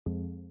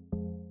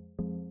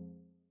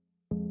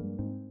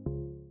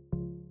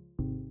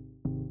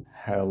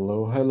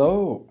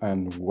Hello,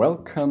 and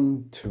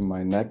welcome to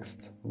my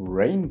next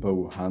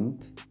rainbow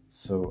hunt.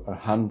 So a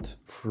hunt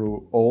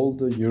through all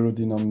the euro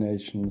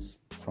denominations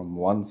from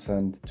 1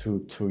 cent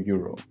to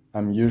 €2.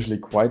 I'm usually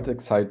quite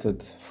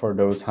excited for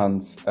those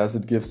hunts as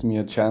it gives me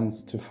a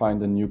chance to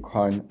find a new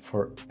coin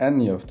for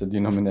any of the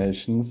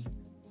denominations.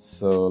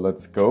 So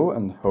let's go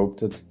and hope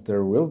that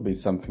there will be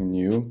something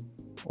new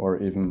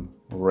or even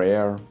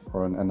rare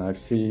or an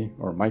NIFC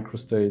or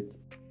microstate.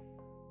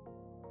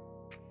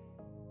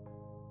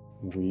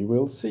 We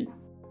will see.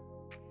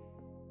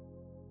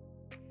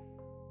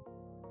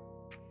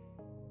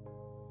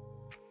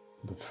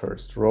 The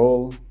first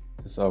roll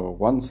is our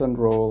 1 cent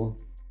roll,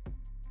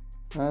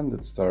 and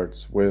it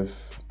starts with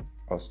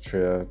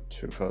Austria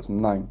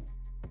 2009.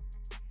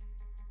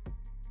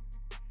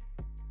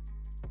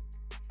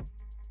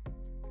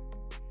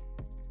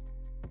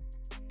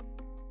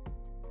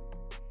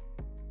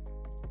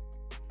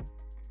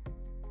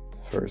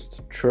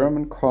 First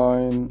German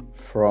coin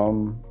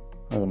from,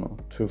 I don't know,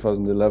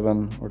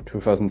 2011 or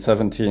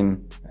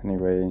 2017.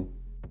 Anyway,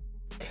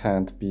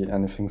 can't be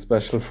anything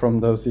special from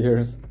those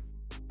years.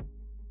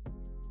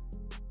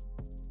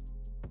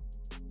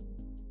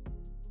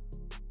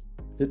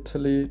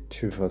 Italy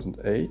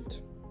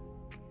 2008.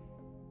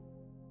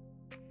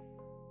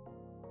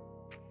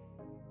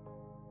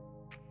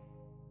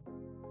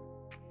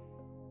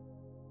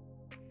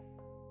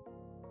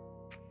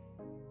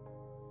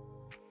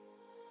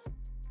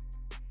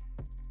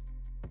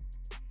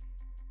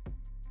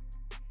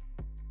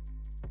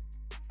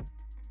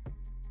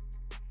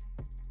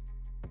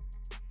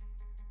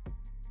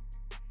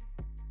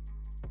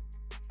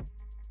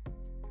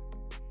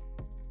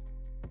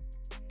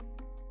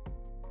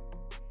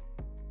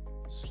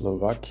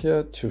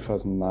 Slovakia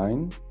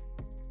 2009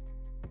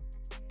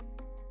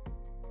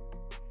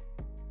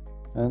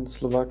 and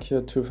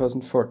Slovakia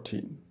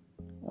 2014.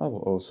 I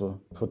will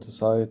also put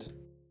aside.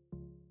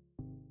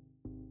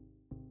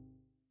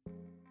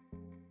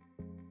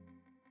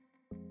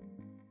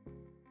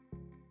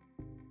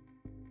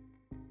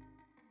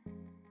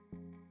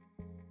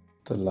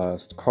 The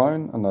last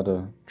coin,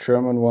 another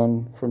German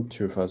one from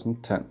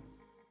 2010.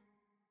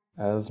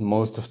 As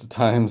most of the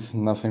times,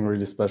 nothing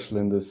really special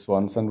in this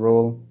 1 cent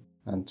roll.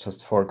 And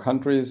just 4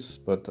 countries,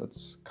 but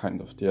that's kind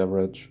of the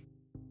average.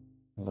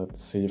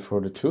 Let's see for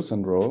the 2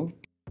 cent roll.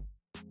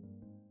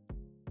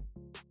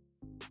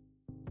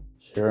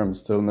 Here I'm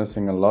still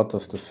missing a lot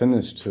of the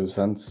Finnish 2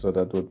 cents, so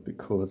that would be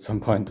cool at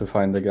some point to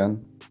find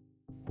again.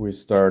 We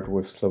start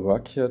with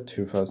Slovakia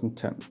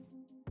 2010,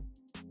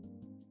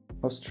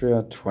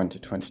 Austria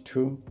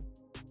 2022,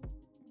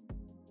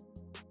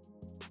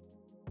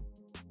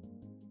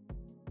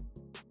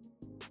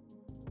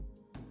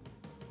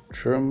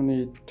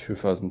 Germany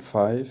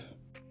 2005,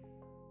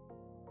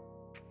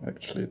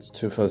 actually it's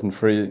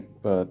 2003,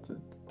 but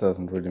it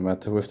doesn't really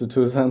matter with the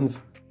 2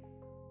 cents.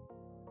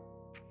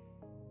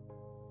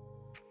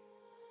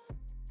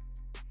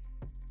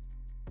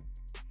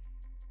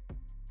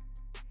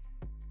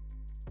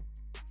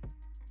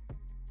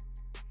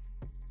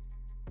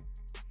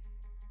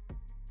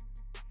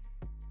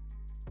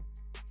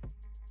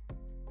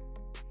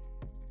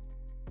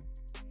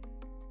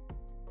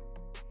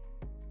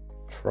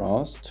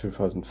 France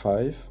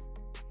 2005,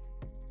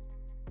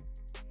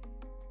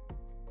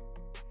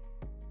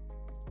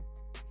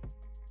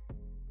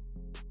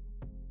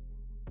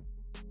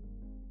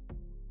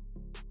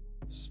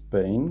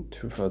 Spain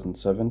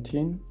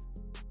 2017,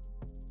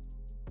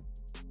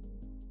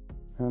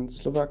 and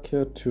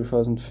Slovakia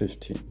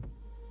 2015.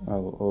 I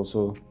will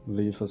also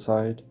leave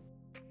aside.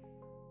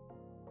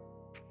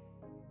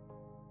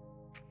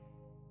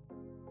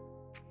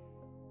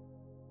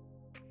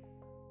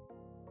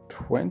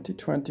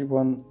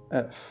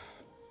 (2021F).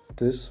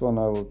 This one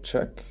I will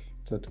check.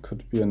 That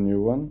could be a new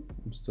one.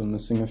 I'm still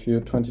missing a few.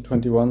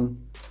 2021,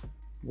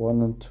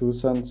 1 and 2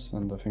 cents,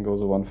 and I think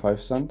also 1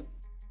 5 cent.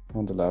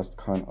 And the last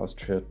coin,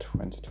 Austria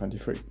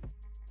 2023.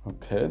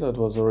 Okay, that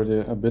was already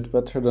a bit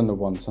better than the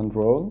 1 cent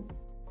roll.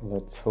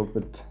 Let's hope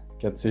it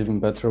gets even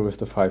better with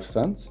the 5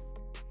 cents.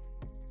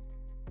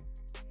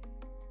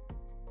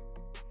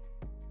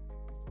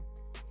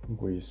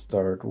 We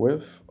start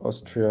with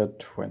Austria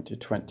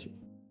 2020.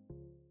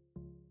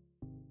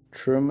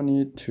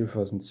 Germany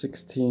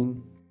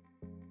 2016,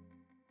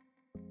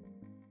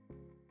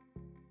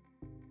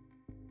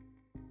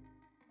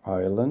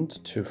 Ireland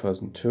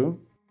 2002,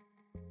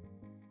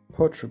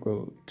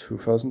 Portugal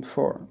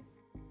 2004,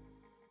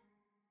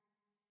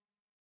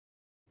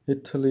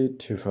 Italy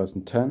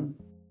 2010,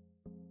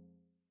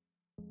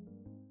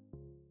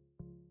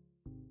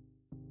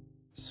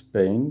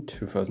 Spain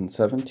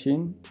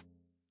 2017.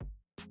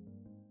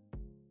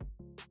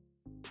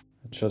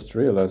 Just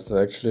realized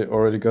I actually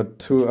already got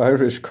 2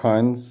 Irish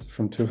coins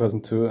from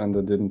 2002 and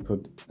I didn't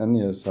put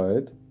any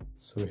aside.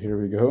 So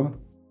here we go.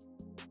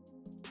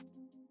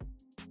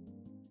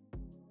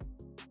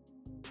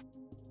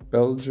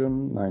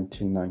 Belgium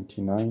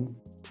 1999,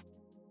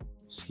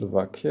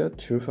 Slovakia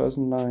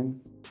 2009,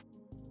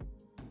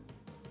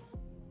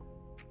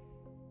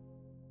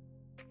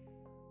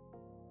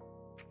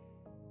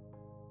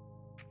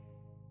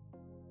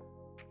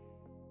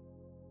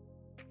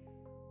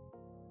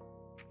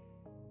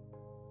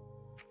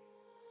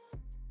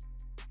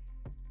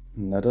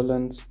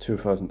 Netherlands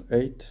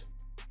 2008,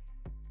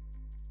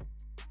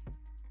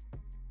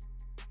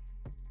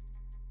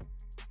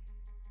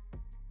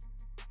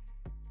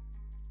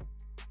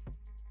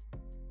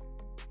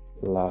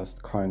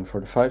 last coin for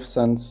the 5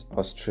 cents,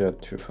 Austria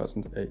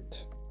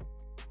 2008.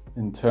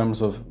 In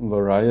terms of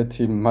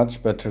variety,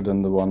 much better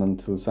than the 1 and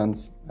 2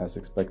 cents, as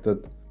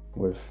expected,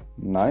 with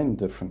 9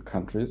 different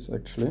countries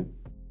actually.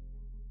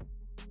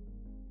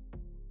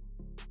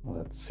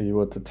 Let's see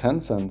what the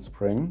 10 cents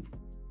bring.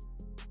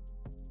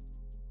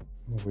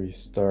 We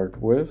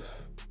start with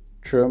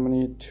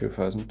Germany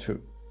 2002,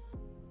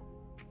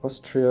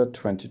 Austria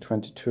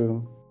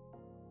 2022,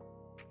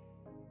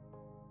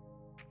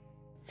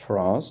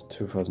 France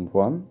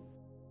 2001,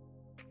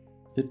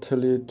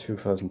 Italy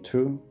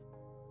 2002,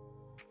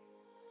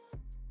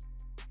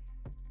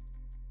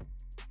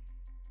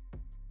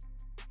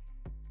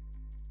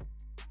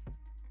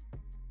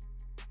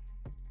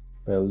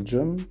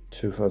 Belgium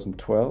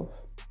 2012,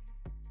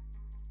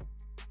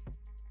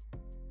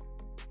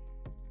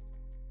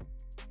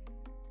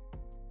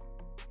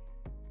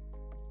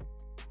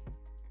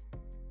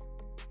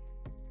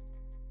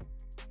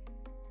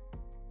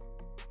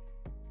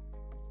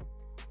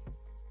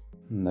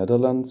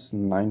 Netherlands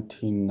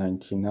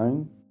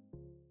 1999,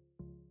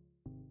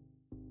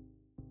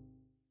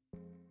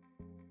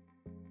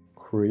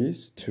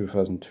 Greece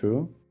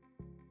 2002,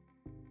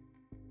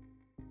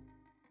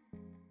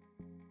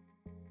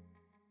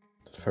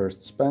 the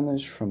first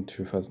Spanish from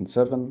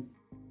 2007,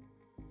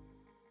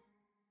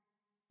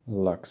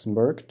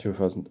 Luxembourg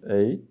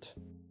 2008.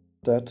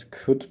 That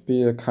could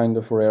be a kind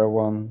of rare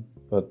one,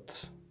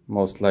 but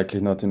most likely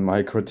not in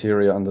my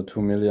criteria under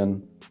 2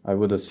 million. I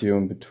would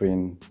assume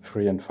between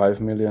 3 and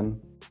 5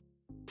 million.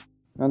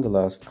 And the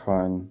last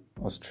coin,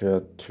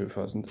 Austria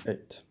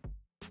 2008.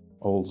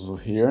 Also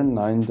here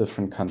 9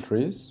 different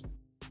countries.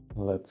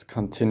 Let's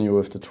continue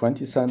with the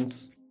 20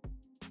 cents.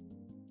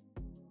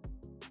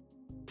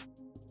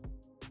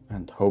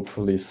 And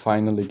hopefully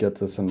finally get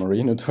the San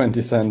Marino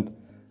 20 cent,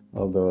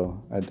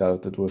 although I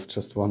doubt it with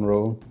just one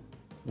roll.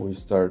 We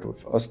start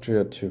with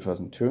Austria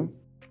 2002,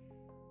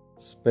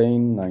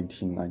 Spain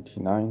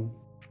 1999,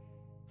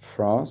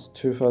 France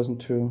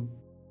 2002,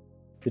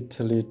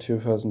 Italy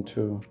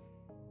 2002,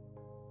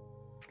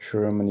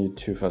 Germany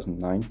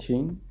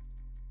 2019,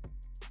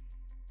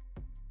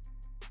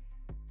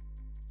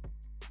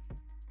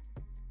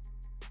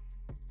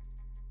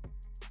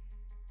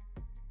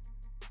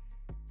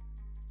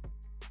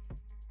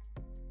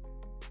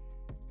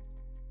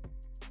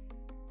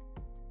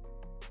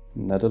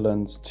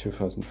 Netherlands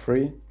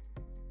 2003,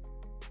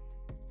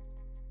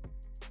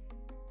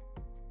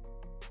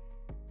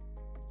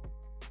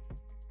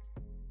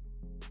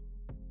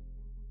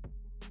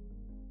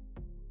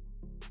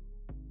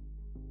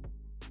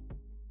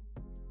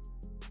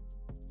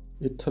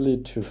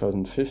 Italy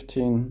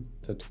 2015,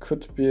 that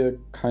could be a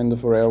kind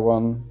of rare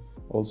one,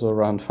 also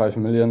around 5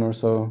 million or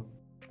so,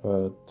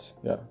 but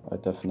yeah, I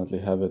definitely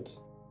have it.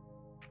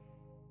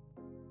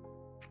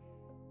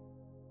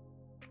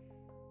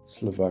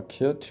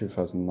 Slovakia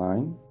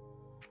 2009,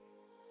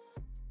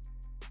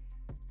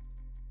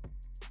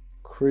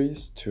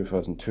 Greece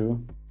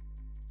 2002,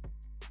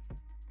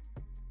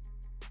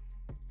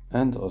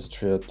 and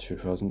Austria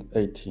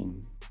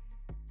 2018.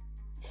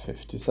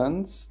 50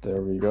 cents,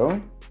 there we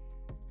go.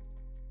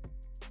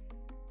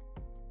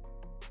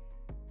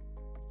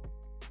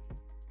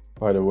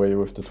 By the way,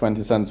 with the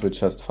 20 cents we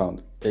just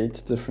found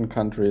 8 different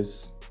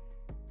countries.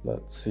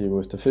 Let's see,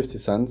 with the 50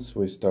 cents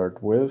we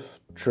start with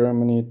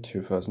Germany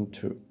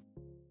 2002,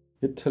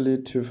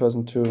 Italy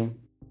 2002,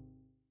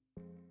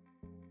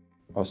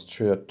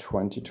 Austria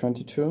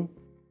 2022,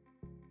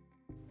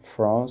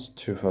 France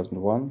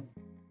 2001,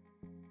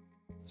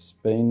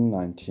 Spain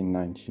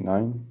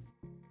 1999,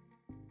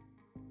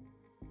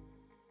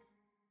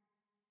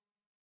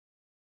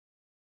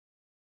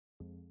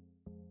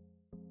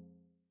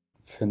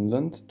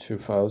 Finland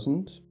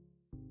 2000,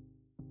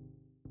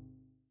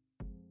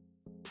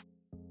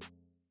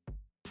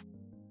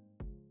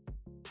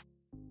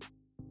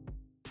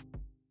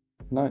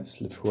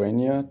 nice,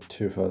 Lithuania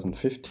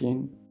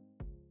 2015,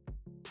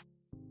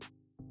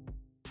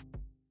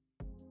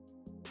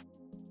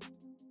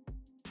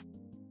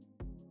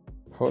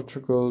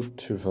 Portugal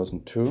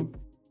 2002,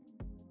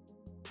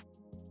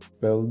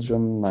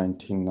 Belgium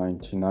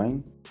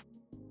 1999,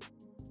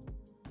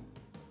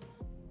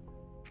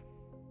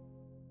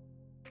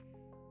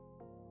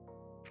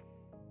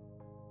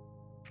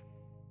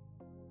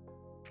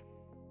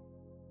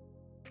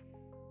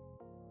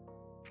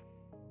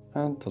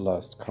 and the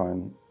last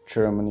coin,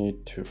 Germany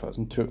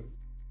 2002.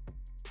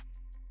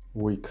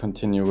 We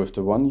continue with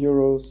the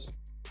 €1,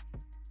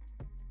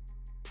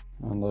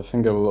 and I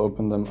think I will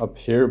open them up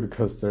here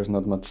because there's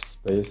not much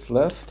space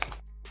left.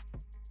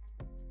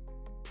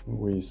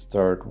 We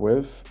start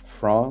with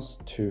France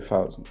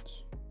 2000,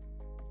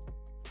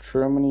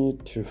 Germany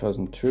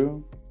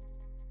 2002,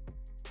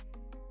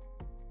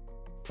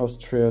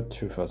 Austria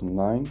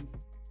 2009,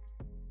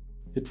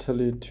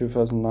 Italy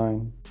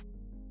 2009,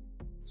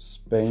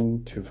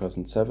 Spain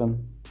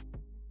 2007,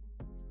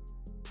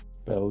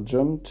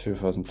 Belgium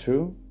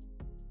 2002.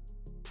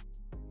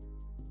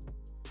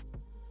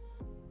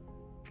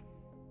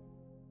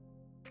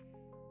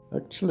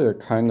 Actually a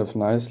kind of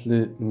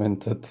nicely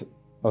minted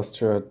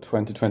Austria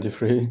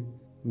 2023.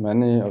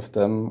 Many of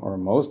them, or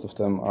most of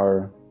them,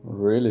 are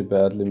really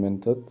badly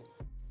minted.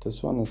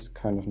 This one is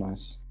kind of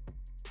nice.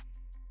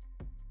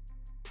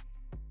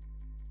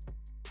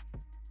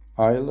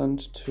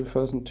 Ireland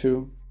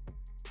 2002.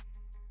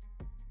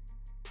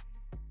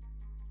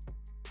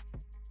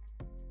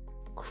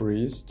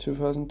 Greece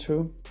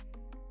 2002.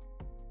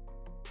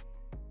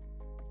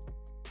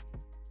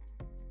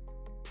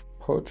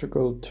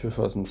 Portugal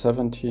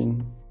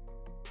 2017.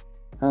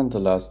 And the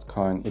last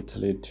coin,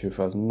 Italy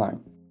 2009.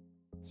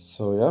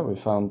 So yeah, we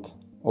found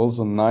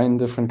also 9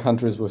 different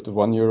countries with the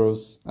 1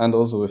 euros and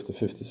also with the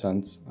 50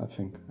 cents, I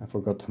think I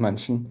forgot to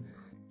mention.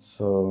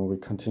 So we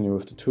continue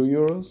with the 2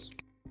 euros.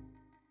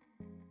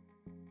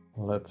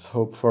 Let's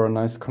hope for a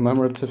nice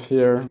commemorative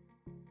here.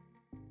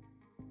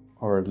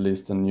 Or at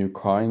least a new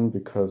coin,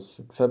 because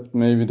except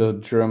maybe the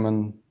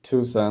German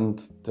 2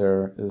 cent,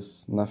 there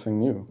is nothing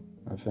new,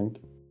 I think.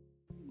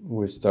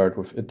 We start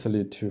with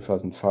Italy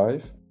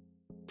 2005,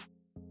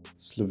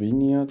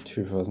 Slovenia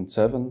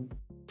 2007,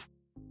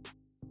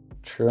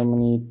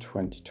 Germany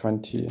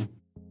 2020,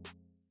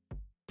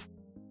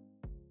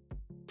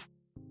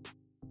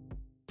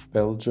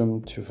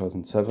 Belgium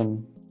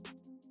 2007,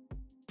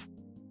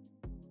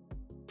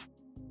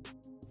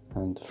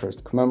 and the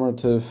first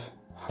commemorative,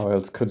 how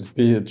else could it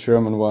be, a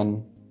German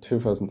one,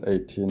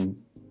 2018,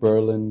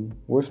 Berlin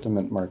with the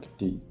Mintmark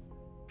D.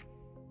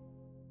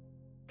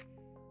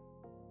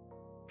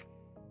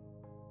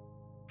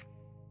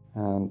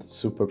 And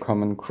super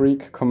common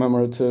Greek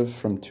commemorative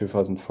from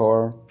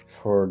 2004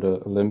 for the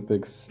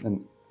Olympics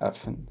in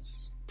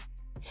Athens.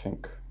 I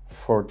think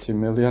 40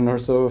 million or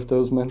so of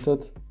those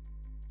minted.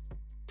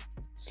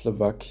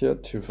 Slovakia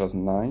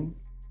 2009.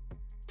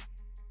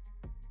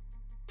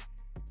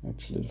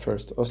 Actually the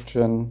first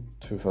Austrian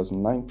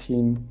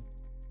 2019.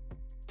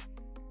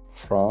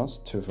 France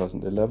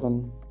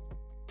 2011.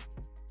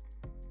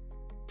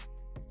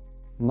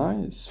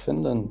 Nice,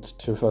 Finland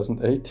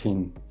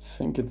 2018. I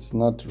think it's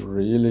not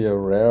really a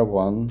rare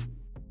one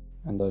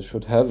and I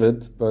should have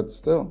it, but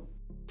still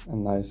a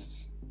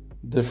nice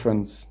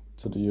difference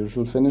to the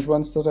usual Finnish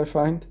ones that I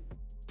find.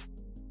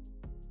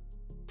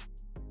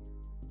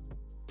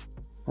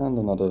 And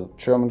another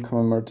German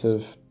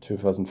commemorative,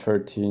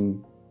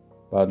 2013,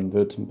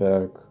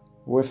 Baden-Württemberg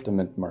with the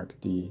Mintmark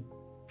D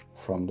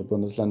from the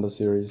Bundesländer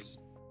series.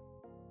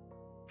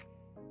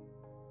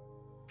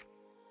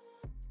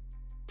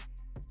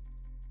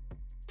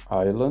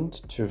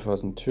 Ireland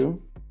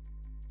 2002.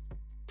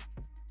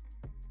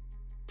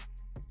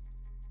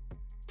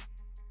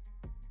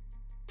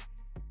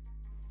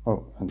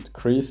 Oh, and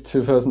Greece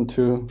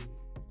 2002.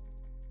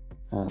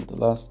 And the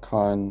last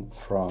coin,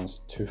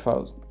 France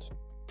 2000.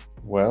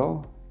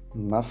 Well,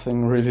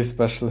 nothing really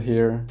special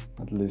here,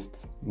 at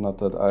least not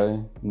that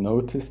I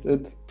noticed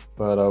it,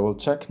 but I will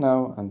check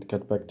now and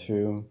get back to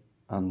you.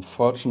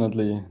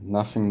 Unfortunately,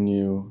 nothing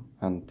new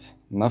and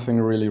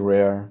nothing really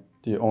rare.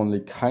 The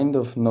only kind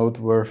of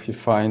noteworthy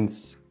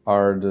finds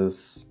are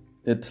this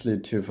Italy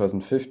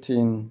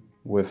 2015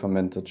 with a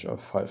mintage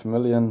of 5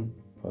 million,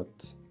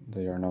 but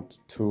they are not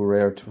too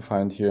rare to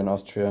find here in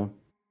Austria.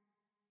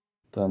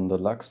 Then the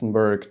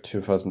Luxembourg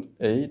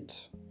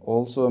 2008,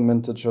 also a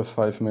mintage of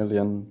 5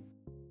 million.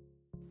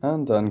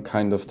 And then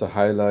kind of the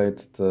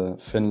highlight, the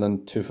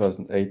Finland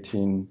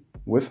 2018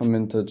 with a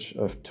mintage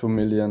of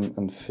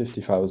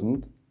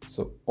 2,050,000.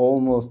 So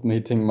almost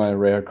meeting my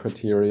rare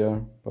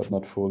criteria, but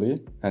not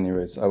fully.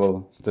 Anyways, I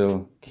will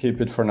still keep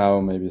it for now,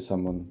 maybe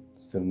someone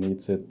still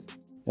needs it.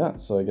 Yeah,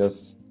 so I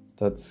guess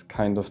that's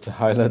kind of the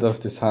highlight of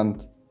this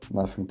hunt.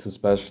 Nothing too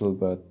special,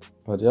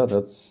 but yeah,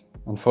 that's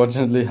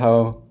unfortunately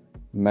how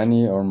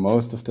many or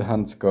most of the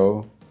hunts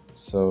go.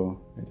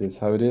 So it is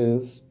how it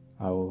is.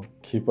 I will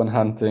keep on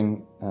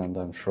hunting, and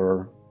I'm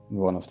sure in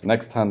one of the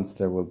next hunts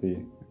there will be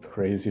a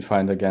crazy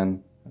find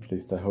again. At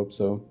least I hope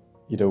so.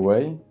 Either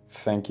way,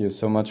 thank you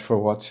so much for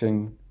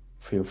watching.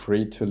 Feel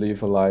free to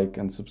leave a like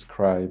and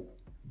subscribe.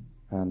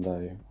 And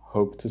I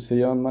hope to see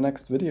you on my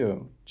next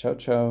video. Ciao,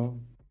 ciao.